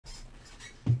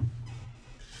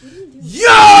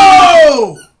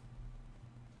Yo!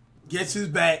 Guess who's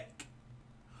back?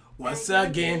 Once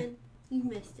again. You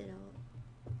messed it up.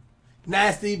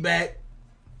 Nasty back.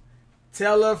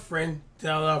 Tell a friend.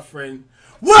 Tell a friend.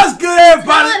 What's good,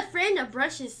 everybody? Tell a friend to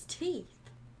brush his teeth.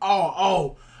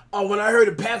 Oh, when I heard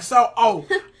the pack salt, I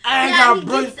ain't got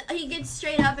brush. He gets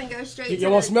straight up and goes straight You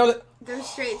want to smell it? Go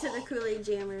straight to the Kool-Aid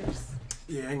jammers.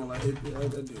 Yeah, I ain't gonna lie.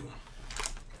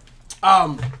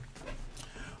 I do.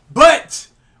 But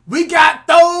we got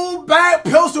throwback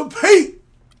Pistol Pete.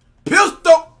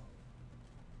 Pistol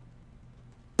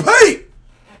Pete.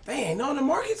 They ain't on the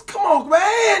markets. Come on,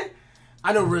 man.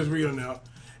 I know Riz real now.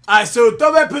 Alright, so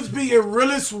throwback Pistol Pete and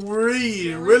Willis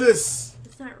Reed. Willis.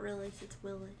 It's not Willis, it's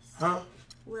Willis. Huh?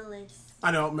 Willis.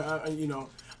 I know, man. You know,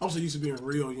 I'm so used to being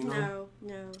real, you know.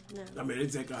 No. I mean,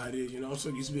 it's exactly how it is, you know. I'm so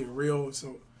used to being real,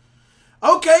 so.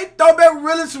 Okay, throwback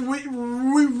Willis Reed.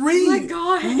 Oh my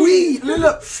God. Reed.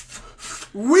 Look.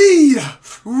 Reed.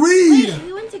 Wait,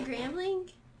 you went to Grambling?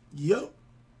 Yep.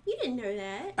 You didn't know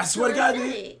that. I swear to God,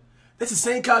 dude. That's the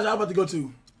same college I'm about to go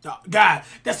to. God,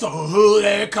 that's a hood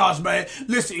ass college, man.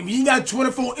 Listen, if you got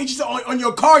 24 inches on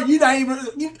your car, you're not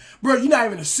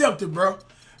even accepted, bro.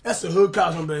 That's the hood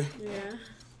college, man. Yeah.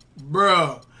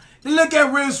 Bro. You look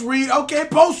at Willis Reed. Okay,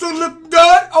 poster look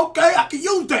good. Okay, I can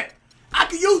use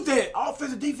that.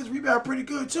 Offensive, defense, rebound pretty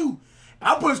good, too.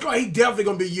 I'll put his car. He definitely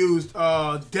going to be used.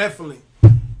 Definitely.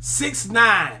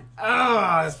 6'9".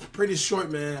 That's pretty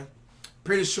short, man.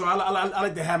 Pretty short. I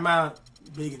like to have mine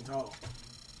big and tall.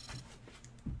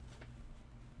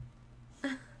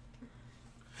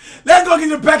 Let's go get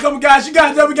the pack up, guys. You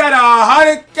guys know we got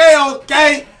 100K,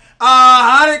 okay?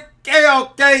 100K,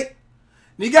 okay?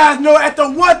 You guys know at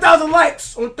the 1,000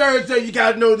 likes on Thursday, you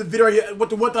guys know the video here with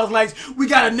the 1,000 likes. We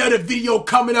got another video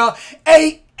coming out.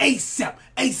 ASAP.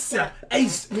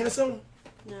 You know something?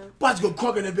 No. About to go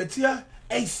crunk in a bit, yeah?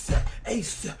 ASAP.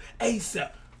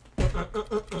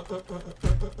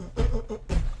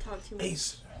 Talk too much.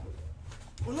 ASAP.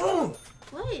 Hold on.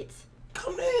 What?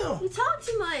 Calm down. You talk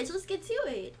too much. Let's get to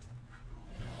it.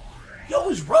 You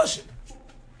always rushing.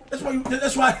 That's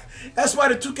why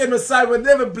the 2k Messiah will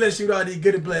never bless you with all these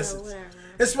good blessings. No,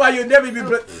 That's why you'll never be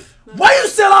blessed. Why you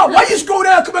sell out? Why you scroll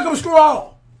down? Come back up and scroll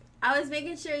out. I was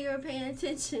making sure you were paying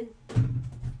attention.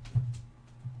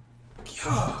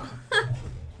 God.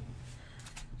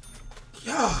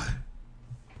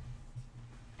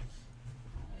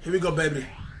 Here we go, baby.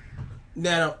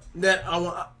 Now, I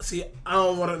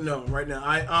don't want to know right now.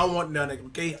 I don't want nothing,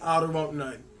 okay? I don't want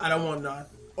nothing. I don't want nothing.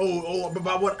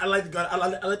 But what I like the gut. I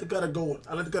like the gut of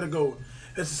gold.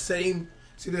 It's the same.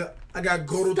 See, I got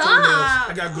gold toenails.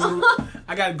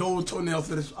 I got gold toenails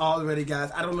for this already, guys.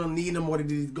 I don't need no more of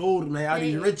these gold, man. All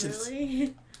these riches.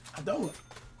 Really?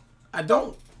 I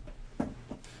don't.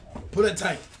 Pull that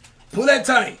tight.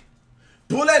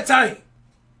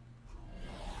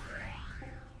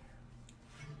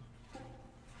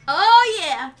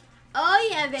 Oh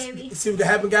yeah, baby. See what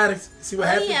happened, guys? See what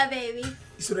happened? Oh yeah, baby.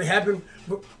 See what happened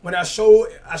when I show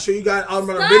you guys all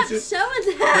my riches. Stop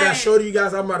showing that. When I showed you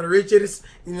guys all my riches,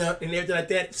 you know, and everything like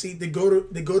that. See, they go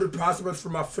to prosper for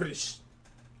my fridge.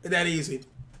 It's that easy.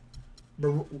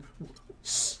 Bro,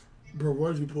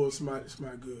 where'd you pull smart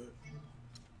good?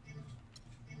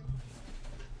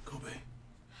 Go, babe.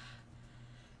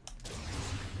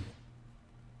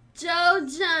 Joe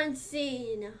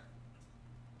Johnson.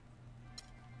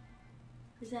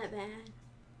 Is that bad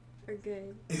or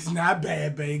good? It's not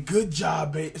bad, babe. Good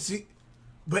job, babe. See,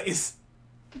 but it's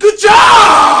good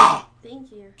job.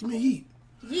 Thank you. Give me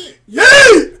Yeet.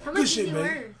 Yeet. How much Good is shit, he babe.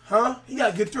 worth? Huh? He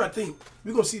got to get through, I think.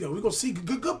 We're going to see, though. We're going to see.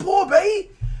 Good pull, babe.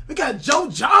 We got Joe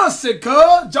Johnson,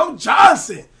 cuz. Joe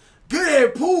Johnson. Good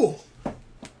head pull.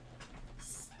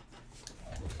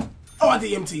 Oh, I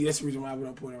did MT. That's the reason why I went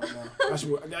up point right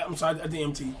now. I'm sorry, I did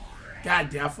MT. God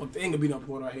damn, I fucked. Ain't gonna be no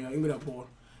point right here. Ain't gonna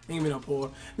be no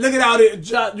point. Look at out there.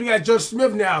 You got Joe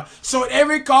Smith now. So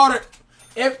every card,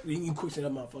 you can quick say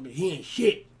that motherfucker. He ain't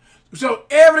shit. So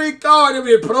every card,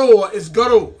 every pro is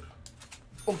good.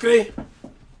 Okay?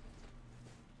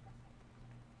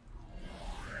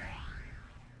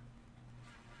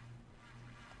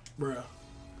 Bruh.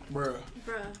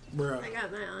 I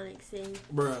got my ONYX thing.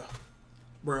 Bruh.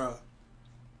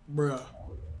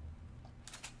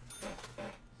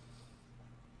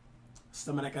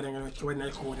 Sama na kadang ngayon, cheway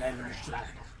na ko dahil na sila.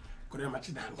 Kung na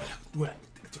machinan, wala.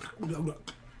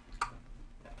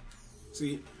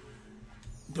 See,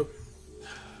 the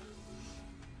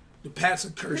Pats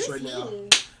are cursed right now.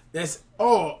 That's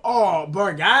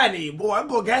Borgani, boy. That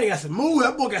Borgani got some move.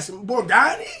 That boy got some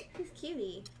Borgani. He's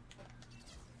cutie.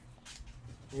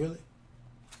 Really?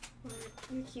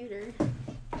 You're cuter.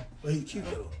 Well, he's cute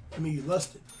though. I mean, you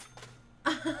lusted.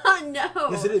 No.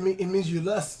 Yes, it means you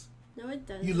lust. No, it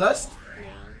doesn't. You lust? No.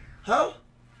 Huh?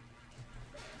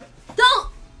 Don't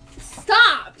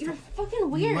stop. You're fucking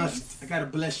weird. You must. I gotta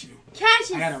bless you.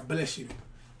 Cassius. I gotta bless you.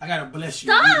 I gotta bless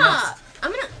you. Stop.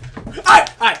 I'm gonna.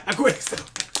 Alright, I quit.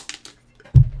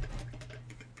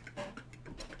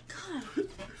 God.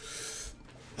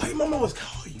 Why your mama always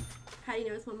call you? How do you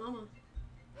know it's my mama?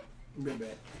 Been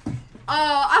bad.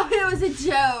 Oh, it was a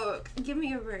joke. Give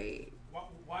me a break.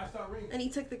 Why start ringing? And he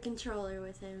took the controller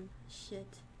with him. Shit.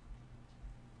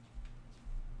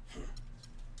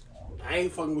 I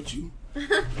ain't fucking with you.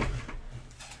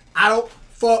 I don't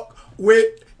fuck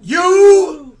with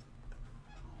you.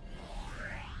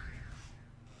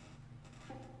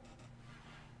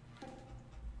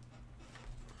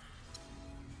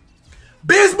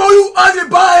 Bismo, you ugly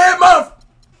bald-head motherfucker.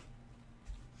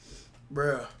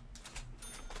 Bruh.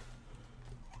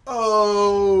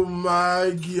 Oh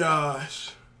my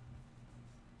gosh.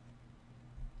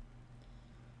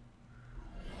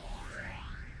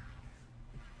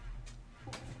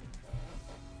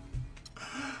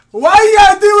 Why you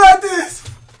gotta do like this?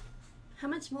 How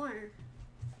much more?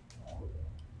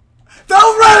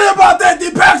 Don't worry about that,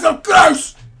 the packs of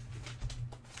curse.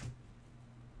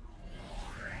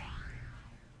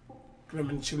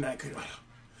 Remember you not good.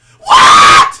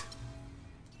 What?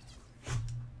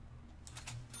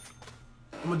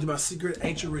 I'm gonna do my secret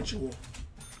ancient ritual.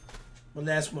 My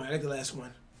last one. I like the last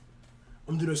one.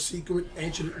 I'm gonna do the secret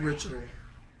ancient ritual.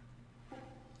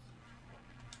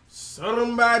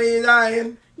 Somebody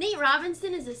dying. Nate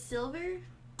Robinson is a silver.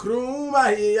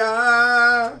 Krumahia.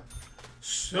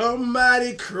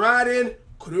 Somebody crying.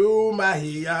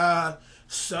 Krumahia.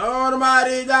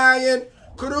 Somebody dying.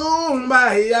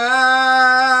 Krumahia.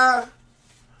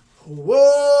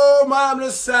 Whoa, Mama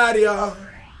Sadia.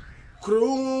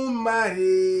 Krumahia.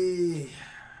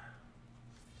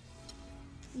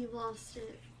 You lost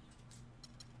it.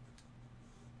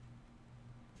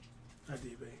 I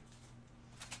did, babe.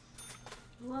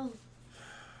 Well.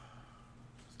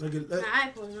 Look at that. I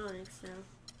pulled an ONYX, so.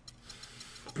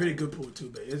 Pretty good pool too,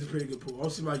 babe. It's a pretty good pool. I'll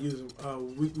see my user.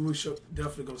 We should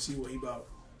definitely go see what he about.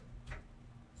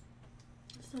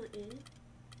 That's not it.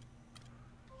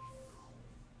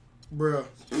 Bruh.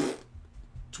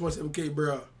 27K,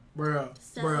 bruh.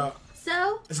 Bruh.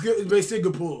 So? It's good. It's basically a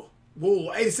good pool.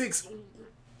 Whoa, 86.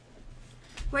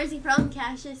 Where's he from,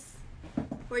 Cassius?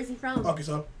 Where's he from?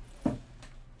 Arkansas.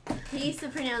 He used to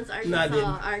pronounce No, I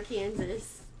Arkansas,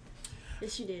 Arkansas.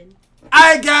 Yes, you did.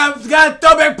 I got a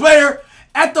throwback player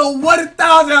at the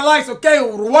 1,000 likes, okay?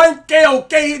 1K,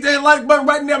 okay? Hit that like button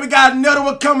right now. We got another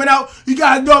one coming out. You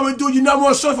guys know what to do. You know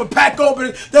what show for pack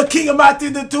opening. The king of my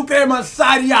team, the 2K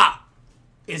Messiah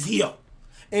is here.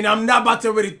 And I'm not about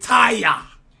to retire.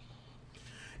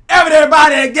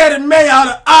 Everybody getting me out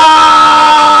of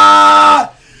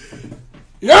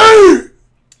yeah!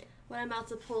 What I'm about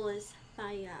to pull is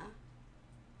fire.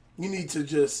 You need to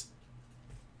just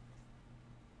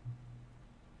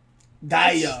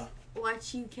die.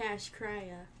 Watch you cash cry.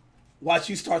 Watch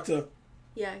you start to.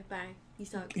 Yeah, bye. You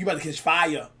suck. You about to catch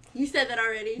fire. You said that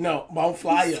already. No, but I'm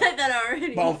flyer. You said that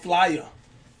already. But I'm flyer.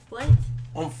 What?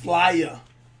 I'm flyer.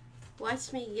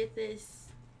 Watch me get this.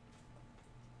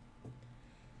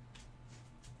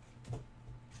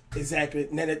 Exactly.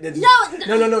 No,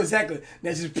 exactly.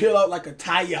 Now just peel out like a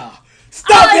tire.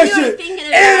 Stop that shit.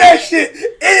 Ain't that shit.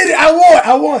 Ain't it?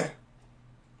 I won.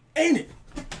 Ain't it?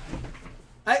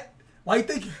 Why you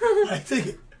thinking?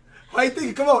 Why you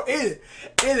thinking? Come on, ain't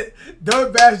it?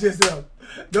 Don't bash yourself.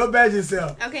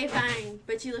 Okay, fine.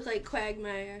 But you look like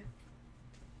Quagmire.